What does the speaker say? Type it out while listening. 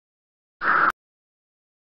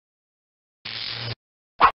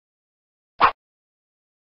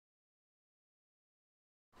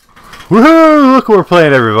Woohoo! Look what we're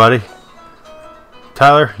playing, everybody.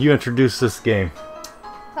 Tyler, you introduced this game.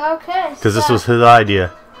 Okay. Because this was his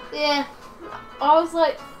idea. Yeah. I was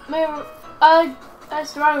like, man, I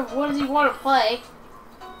asked Ryan, what does he want to play?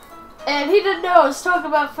 And he didn't know. I was talking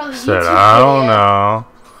about for the YouTube video. I don't know.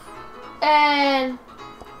 And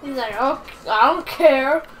he's like, oh, I don't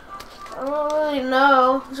care. I don't really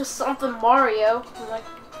know. Just something Mario. I'm like,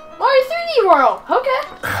 Mario 3D World. Okay.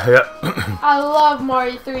 Yep. I love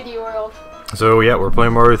Mario 3D World. So yeah, we're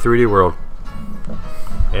playing Mario 3D World.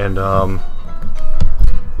 And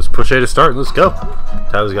let's push A to start and let's go.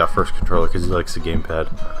 Tyler's got first controller because he likes the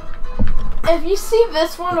gamepad. If you see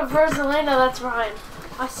this one of Rosalina, that's Ryan.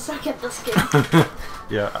 I suck at this game.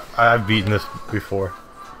 Yeah, I've beaten this before.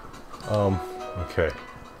 Okay.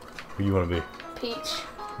 Who you want to be? Peach.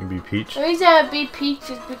 You be Peach? The reason I be Peach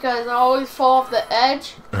is because I always fall off the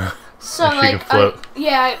edge. So and she like, can float.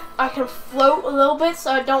 I can float a little bit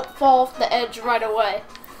so I don't fall off the edge right away.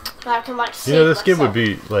 And I can like save this game would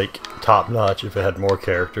myself. be like top notch if it had more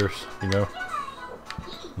characters, you know?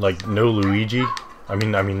 Like no Luigi. I mean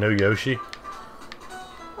no Yoshi.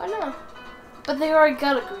 I know. But they already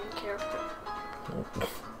got a green character.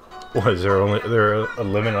 What, is there a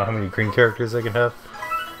limit on how many green characters they can have?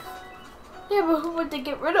 Yeah, but who would they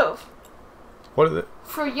get rid of? What are they?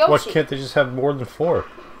 For Yoshi. Why can't they just have more than 4?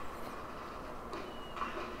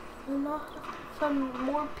 And not find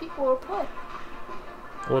more people to play.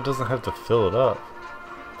 Well, it doesn't have to fill it up.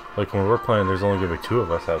 Like when we're playing, there's only gonna be 2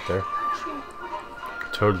 of us out there. True.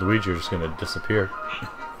 Toad and Luigi are just gonna disappear.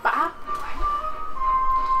 Bah.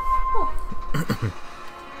 Oh.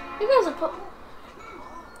 You guys are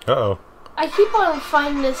Uh-oh. I keep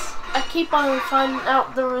on finding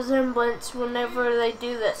out the resemblance whenever they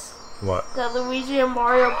do this. What? The Luigi and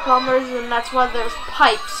Mario plumbers, and that's why there's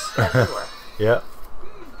pipes everywhere. Yeah.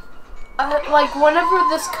 Like whenever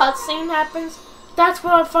this cutscene happens, that's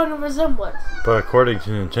when I find a resemblance. But according to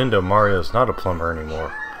Nintendo, Mario's not a plumber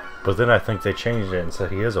anymore. But then I think they changed it and said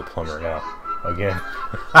he is a plumber now. Again.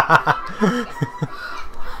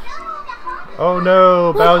 Oh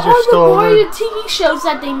no, Bowser all stole the Mario TV shows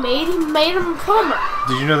that they made, he made him a plumber.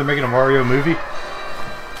 Did you know they're making a Mario movie?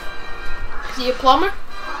 Is he a plumber?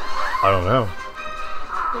 I don't know.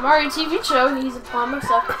 The Mario TV show, he's a plumber,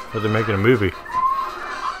 so. But they're making a movie.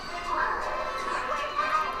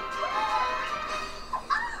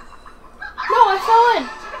 No, I fell in.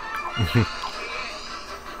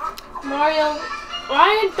 Mario,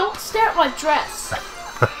 Ryan, don't stare at my dress.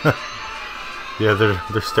 Yeah,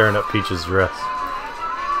 they're staring at Peach's dress.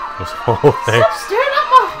 This whole thing. Stop staring at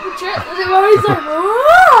my dress. He's like,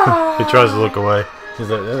 oh. He tries to look away. He's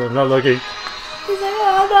like, I'm not looking. He's like,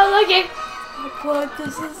 oh, I'm not looking. But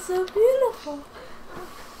this is so beautiful.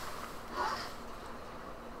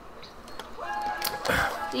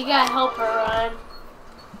 You gotta help her, Ryan.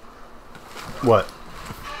 What?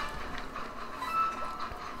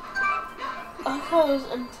 I thought it was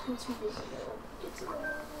intense music.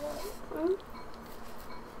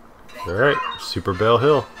 Alright, Super Bell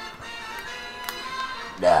Hill.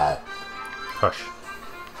 Nah. Hush.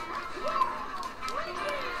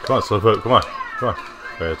 Come on, Slowpoke, come on. Come on.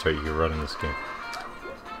 Oh, that's right, you can run in this game.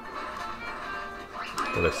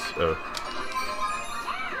 What is... oh.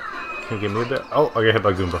 Can you give me a bit? Oh, I got hit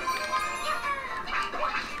by Goomba.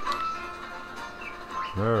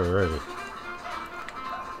 Alrighty.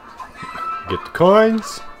 Get the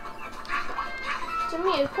coins! Give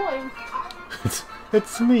me a coin.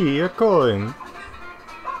 It's me, a coin.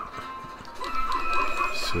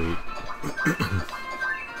 Sweet.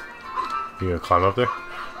 You gonna climb up there?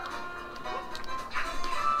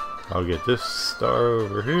 I'll get this star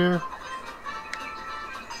over here.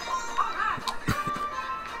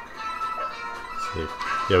 See.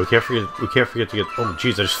 Yeah, we can't forget to get. Oh,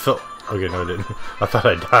 jeez, I just fell. Okay, no, I didn't. I thought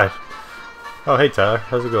I died. Oh, hey, Tyler,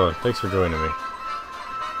 how's it going? Thanks for joining me.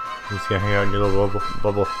 You just gonna hang out in your little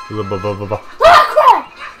bubble.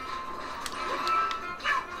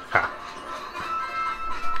 Ha.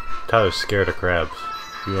 Tyler's scared of crabs.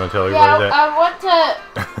 You want to tell everybody that? I went to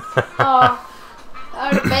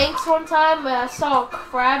the banks one time and I saw a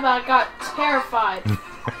crab and I got terrified.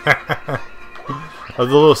 Of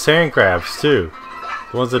the little sand crabs too,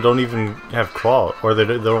 the ones that don't even have claw or they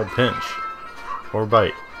don't pinch or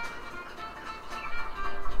bite.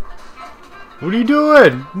 What are you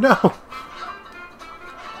doing? No!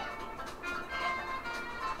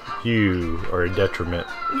 You are a detriment.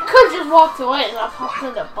 You could have just walked away and I popped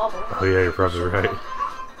in the bubble. Oh yeah, you're probably right.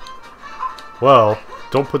 Well,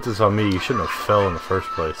 don't put this on me. You shouldn't have fell in the first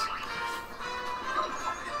place.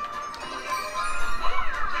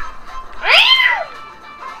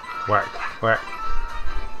 Whack, whack.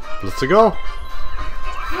 Let's go.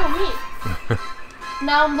 No, me.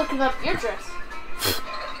 Now I'm looking up your dress.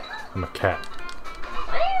 I'm a cat.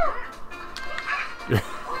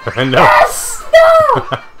 I know. Yes! No!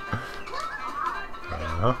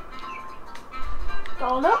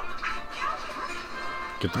 Oh no.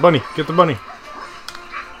 Get the bunny. Get the bunny.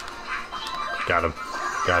 Got him.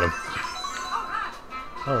 Got him.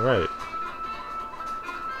 Alright.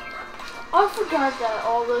 I forgot that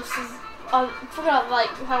all this is. I forgot like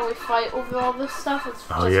how we fight over all this stuff. It's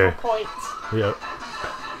just for points. Yep.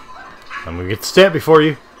 I'm gonna get the stamp before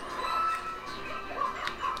you.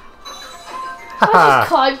 I just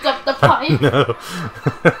climbed up the pipe. No.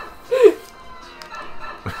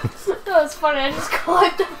 That was funny. I just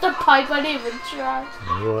climbed up the pipe. I didn't even try.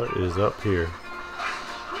 What is up here?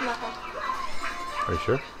 Nothing. Are you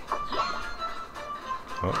sure?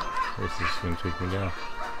 Oh, this is gonna take me down.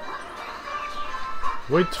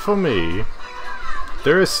 Wait for me.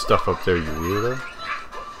 There is stuff up there, you weirdo.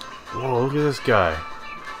 Whoa, look at this guy.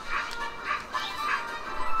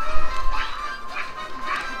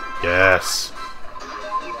 Yes.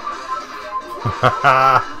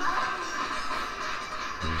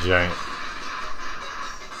 Giant.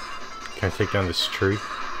 Can I take down this tree?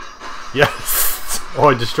 Yes! Oh,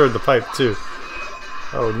 I destroyed the pipe too.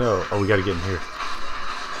 Oh no. Oh, we gotta get in here.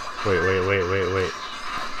 Wait.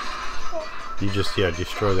 You just,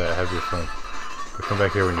 destroy that. Have your fun. We'll come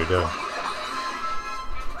back here when you're done.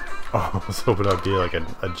 Oh, I was hoping I'd be like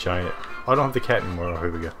a giant. Oh, I don't have the cat anymore. Oh,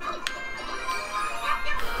 here we go.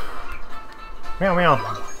 Meow meow.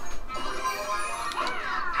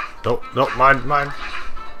 Nope, mine.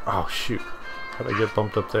 Oh shoot. How'd I get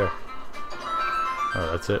bumped up there? Oh,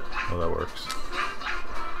 that's it. Well, that works.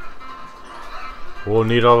 We'll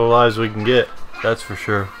need all the lives we can get. That's for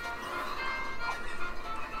sure.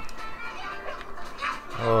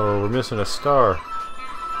 Oh, we're missing a star.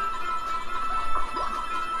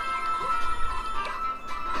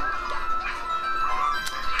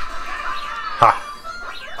 Ha!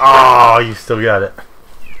 Oh, you still got it.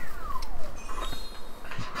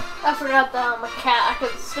 I forgot that I'm a cat. I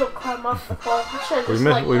could still climb up the pole.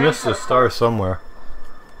 We missed a star somewhere.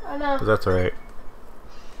 I know. But that's alright.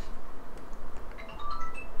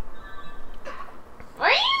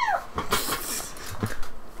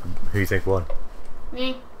 Who do you think won?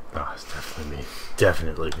 Me. Oh, it's definitely me.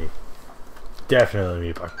 Definitely me. Definitely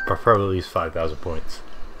me. By probably at least 5,000 points.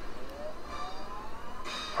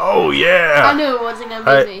 Oh yeah! I knew it wasn't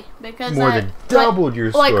gonna be me because more than doubled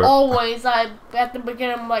your score. Like always, at the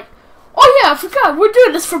beginning I'm like, oh yeah, I forgot we're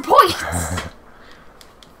doing this for points.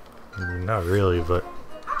 Not really, but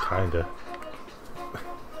kinda.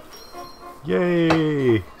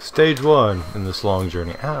 Yay! Stage 1 in this long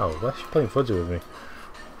journey. Ow! Why is she playing footsie with me?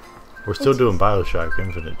 We're still doing Bioshock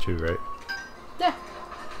Infinite too, right? Yeah.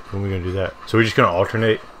 When are we gonna do that? So we're just gonna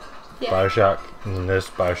alternate? Yeah. Bioshock, and then this,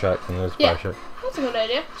 Bioshock, and this, Bioshock. That's a good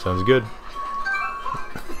idea. Sounds good.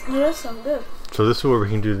 Yeah, that sounds good. So this is where we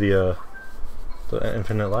can do the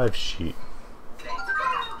Infinite Lives sheet.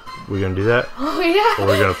 We gonna do that? Oh yeah. Or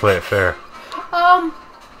we gonna play it fair?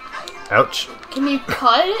 Ouch. Can you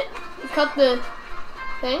cut it? Cut the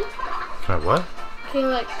thing? Can I what? Can you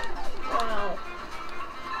like,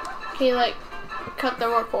 can you like cut the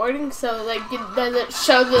recording so like it doesn't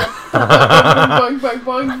show the boing, boing,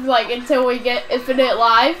 boing, like until we get infinite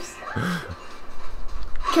lives?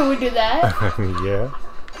 Can we do that? Yeah.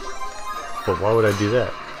 But why would I do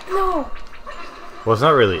that? No. Well, it's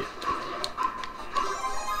not really.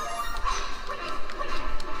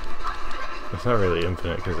 It's not really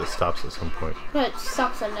infinite because it stops at some point. Yeah, it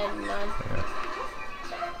stops at 99. Yeah.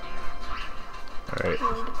 Alright.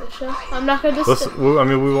 I'm not gonna I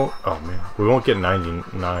mean, we won't. Oh man, we won't get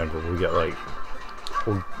 99, but we'll get like.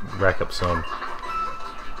 We'll rack up some.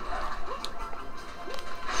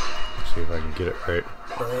 Let's see if I can get it right.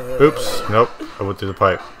 Oops. Nope. I went through the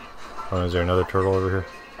pipe. Oh, is there another turtle over here?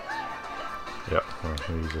 Yeah. Well, let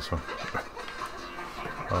me use this one.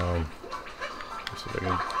 Let's see if I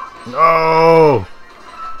can. No!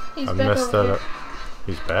 He's I back messed over that here. up.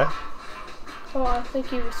 He's back? Oh, I think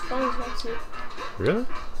he respawns once you. Really?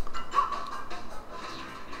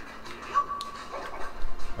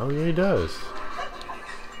 Oh yeah, he does.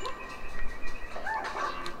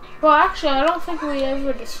 Well, actually, I don't think we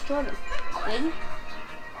ever destroyed him. Did you?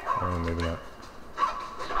 Oh, maybe not.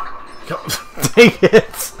 Dang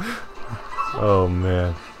it! Oh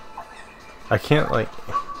man. I can't like.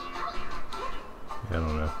 I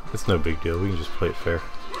don't know. It's no big deal. We can just play it fair.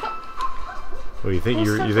 Well, you think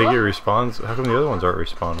you think it respawns? How come the other ones aren't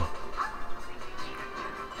respawning?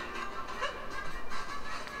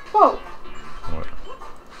 Whoa! What?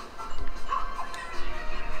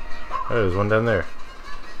 Oh, there's one down there.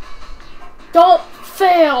 Don't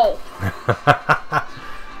fail!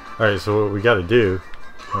 Alright, so what we gotta do...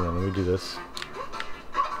 Hold on, let me do this.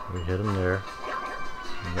 We hit him there.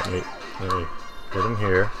 Let me hit him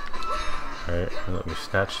here. Alright, and let me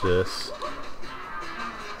snatch this.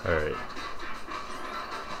 Alright.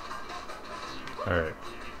 Alright.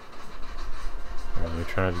 Let me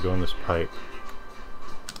try not to go in this pipe.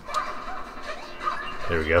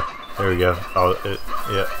 There we go. There we go. Oh,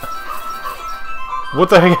 yeah. What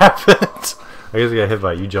the heck happened? I guess I got hit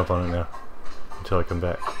by it. You jump on it now. Until I come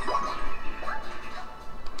back.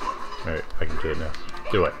 Alright, I can do it now.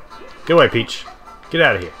 Get away. Get away, Peach. Get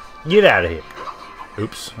out of here. Get out of here.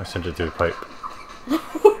 Oops, I sent it through the pipe.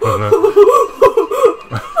 Oh, no.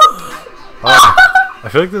 Oh, I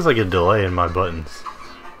feel like there's like a delay in my buttons.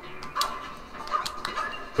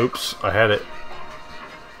 Oops, I had it.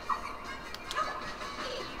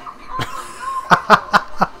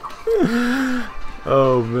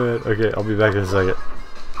 Oh man. Okay, I'll be back in a second.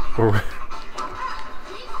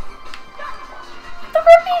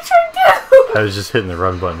 I was just hitting the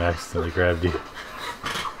run button, accidentally grabbed you. What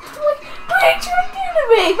are you trying to do to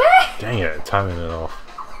me, man? Dang it, timing it off.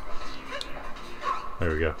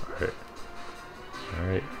 There we go. Alright.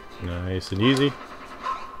 Alright. Nice and easy.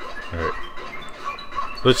 Alright.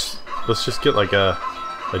 Let's just get like a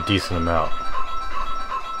decent amount.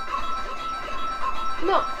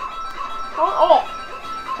 No. Oh.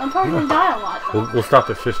 I'm probably gonna die a lot though. We'll stop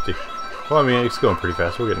at 50. Well, I mean, it's going pretty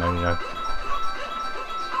fast. We'll get 99.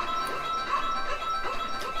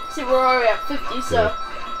 See, we're already at 50, so. Yeah.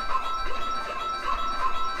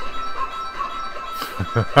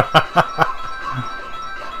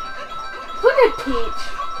 Look at Peach.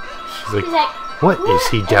 She's like, like, what is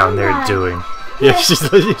he down there doing? Yeah, she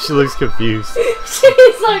looks confused.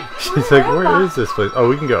 She's like, where is this place? Oh,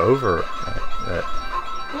 we can go over that.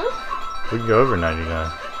 Hmm? We can go over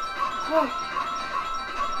 99. Oh.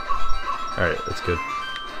 Alright, that's good.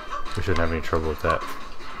 We shouldn't have any trouble with that.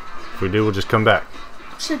 If we do, we'll just come back.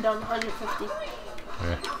 Should have done 150.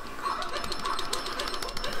 Okay.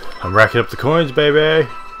 I'm racking up the coins, baby!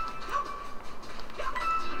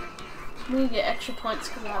 I'm gonna get extra points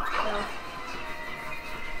because I have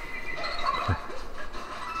to go.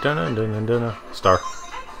 Dun-dun-dun-dun-dun. Star.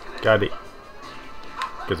 Got it.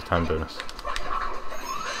 Get the time bonus.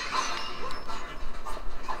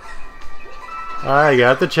 I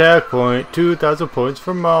got the checkpoint. 2,000 points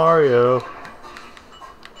for Mario.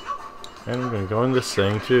 And I'm gonna go in this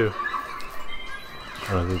thing too.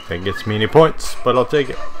 I don't think that gets me any points, but I'll take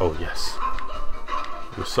it. Oh yes.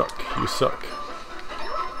 You suck. You suck.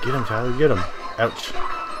 Get him, Tyler. Get him. Ouch.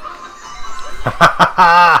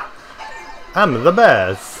 I'm the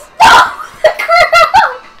best.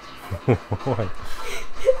 What?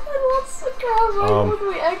 What's the crowd like when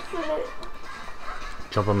we exit it?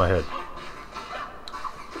 Jump on my head.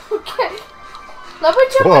 Okay. Let me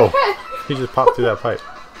jump Whoa. on my head. He just popped through that pipe.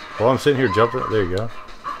 Well, I'm sitting here jumping. There you go.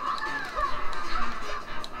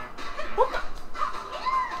 What the?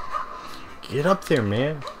 Get up there,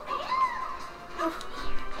 man.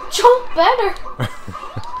 Jump better.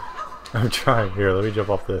 I'm trying. Here, let me jump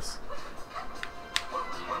off this.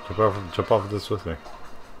 Jump off of this with me.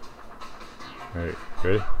 Alright,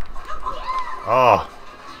 ready? Oh!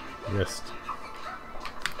 Missed.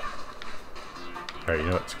 Alright, you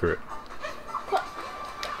know what? Screw it.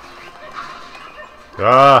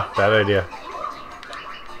 Ah! Bad idea.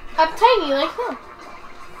 I'm tiny like him.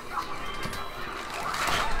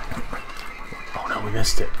 Oh no, we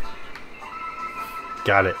missed it.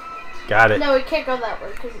 Got it. Got it. No, we can't go that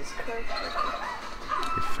way because it's curved.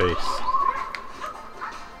 Your face.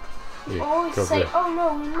 You Here, always go say, there. oh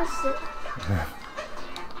no, we missed it.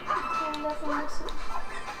 We'll never miss it.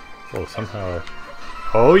 Oh, somehow.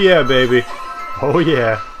 Oh yeah, baby. Oh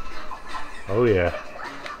yeah. Oh yeah.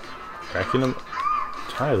 Cracking them.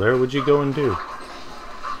 Tyler, what'd you go and do?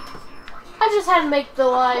 I just had to make the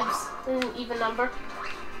lives an even number.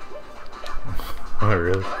 Oh,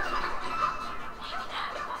 really?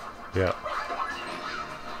 Yeah.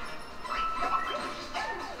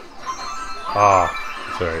 Ah,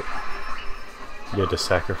 it's alright. You had to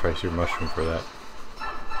sacrifice your mushroom for that.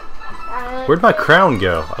 Where'd my crown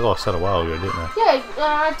go? I lost that a while ago, didn't I? Yeah,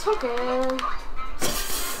 I took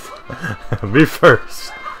it. Me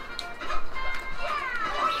first.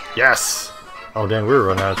 Yes! Oh, dang, we were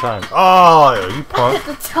running out of time. Oh, you punk.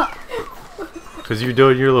 At the top. Because you're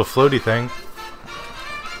doing your little floaty thing.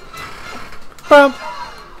 Bum.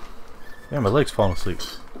 Yeah, my leg's falling asleep.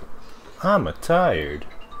 I'm tired.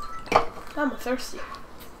 I'm thirsty.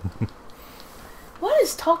 What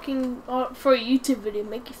is talking for a YouTube video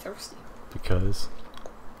make you thirsty? Because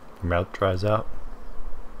Your mouth dries out.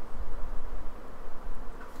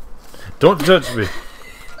 Don't touch me.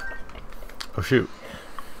 Oh shoot.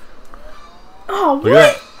 Oh, Look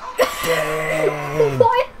what? at that. Dang.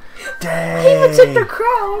 What? Dang. He even took the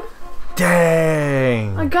crown.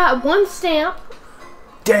 Dang. I got 1 stamp.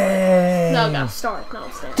 Dang. No, I got a star, not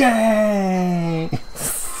a stamp. Dang.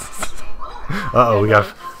 Uh-oh, we got...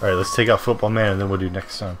 Alright, let's take out Football Man and then we'll do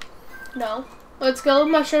next time. No. Let's go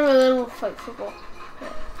with Mushroom and then we'll fight football.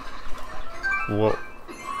 Whoa.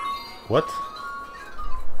 What?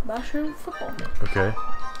 Mushroom football. Okay.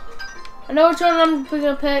 I know which one I'm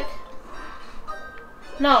gonna pick.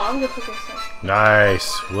 No, I'm gonna pick this one.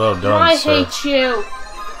 Nice. Well done, I sir. hate you.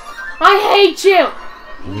 I hate you.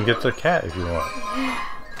 You can get the cat if you want.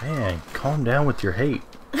 Man, calm down with your hate.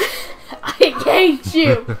 I hate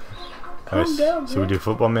you. Calm Nice. down, So we do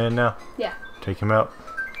Football Man now? Yeah. Take him out.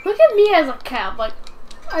 Look at me as a cat. Like,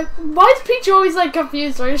 why is Peach always like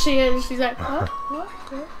confused? Where she is? She's like, what?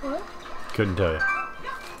 Couldn't tell you.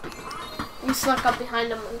 You snuck up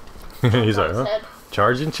behind him. And He's like, huh?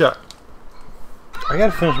 Charge and shot. I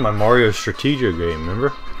gotta finish my Mario Strategia game,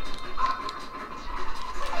 remember?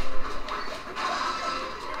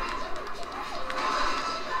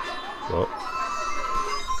 Well.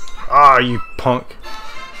 Ah, you punk.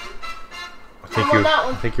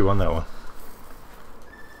 I think you won that one.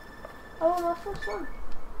 Oh, my first one.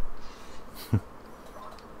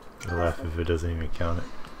 I'll laugh if it doesn't even count it.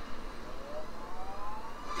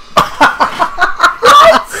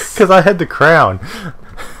 What? Because I had the crown.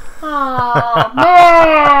 Oh,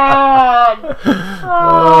 man.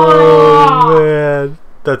 Oh, man.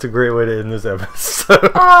 That's a great way to end this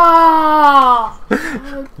episode. Oh,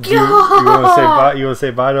 you want to say bye? You want to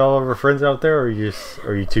say bye to all of our friends out there, or are you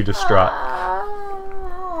too distraught?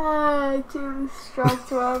 Too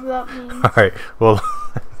distraught. What that means. All right. Well,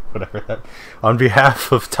 whatever that. On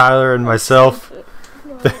behalf of Tyler and myself,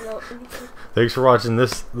 thanks for watching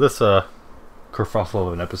this kerfuffle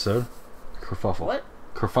of an episode. Kerfuffle. What?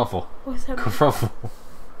 Kerfuffle. What's that? Kerfuffle.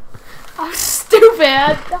 I'm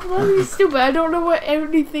stupid. I'm really stupid. I don't know what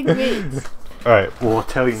anything means. All right. Well, we'll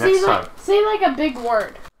tell you next time. Say like a big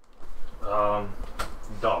word. Dog.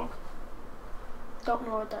 Don't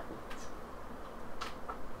know what that means.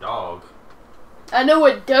 Dog. I know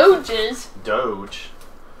what Doge is. Doge.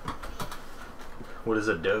 What is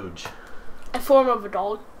a Doge? A form of a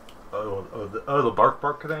dog. Oh, the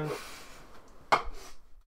bark thing?